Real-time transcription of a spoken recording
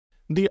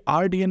The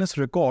RDNS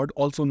record,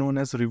 also known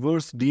as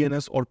Reverse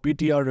DNS or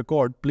PTR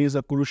record, plays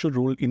a crucial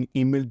role in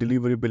email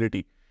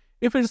deliverability.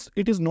 If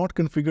it is not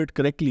configured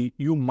correctly,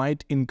 you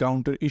might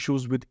encounter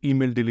issues with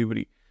email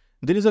delivery.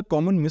 There is a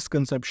common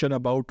misconception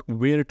about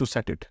where to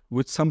set it,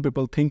 with some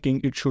people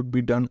thinking it should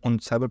be done on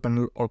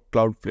CyberPanel or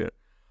Cloudflare.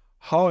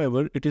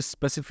 However, it is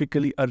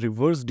specifically a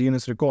reverse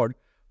DNS record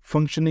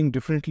functioning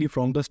differently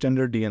from the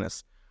standard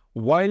DNS.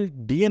 While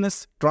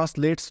DNS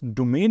translates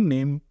domain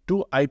name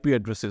to IP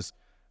addresses,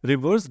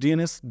 reverse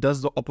DNS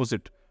does the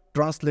opposite,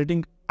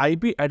 translating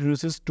IP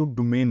addresses to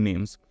domain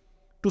names.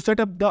 To set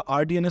up the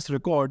RDNS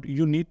record,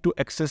 you need to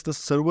access the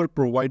server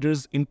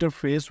provider's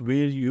interface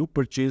where you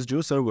purchased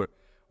your server,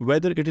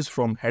 whether it is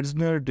from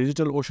Hetzner,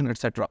 DigitalOcean,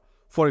 etc.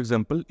 For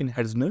example, in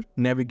Hetzner,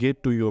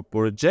 navigate to your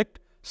project,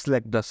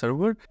 select the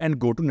server, and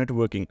go to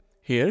networking.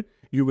 Here,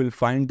 you will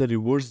find the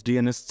reverse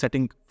DNS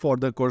setting for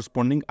the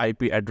corresponding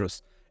IP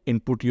address.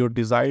 Input your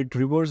desired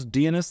reverse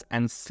DNS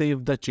and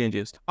save the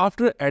changes.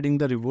 After adding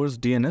the reverse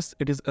DNS,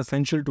 it is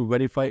essential to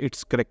verify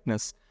its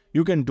correctness.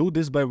 You can do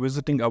this by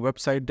visiting a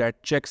website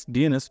that checks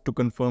DNS to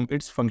confirm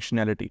its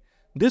functionality.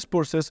 This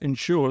process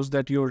ensures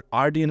that your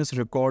RDNS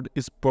record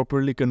is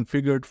properly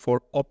configured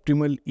for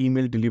optimal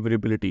email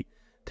deliverability.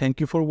 Thank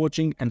you for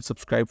watching and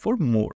subscribe for more.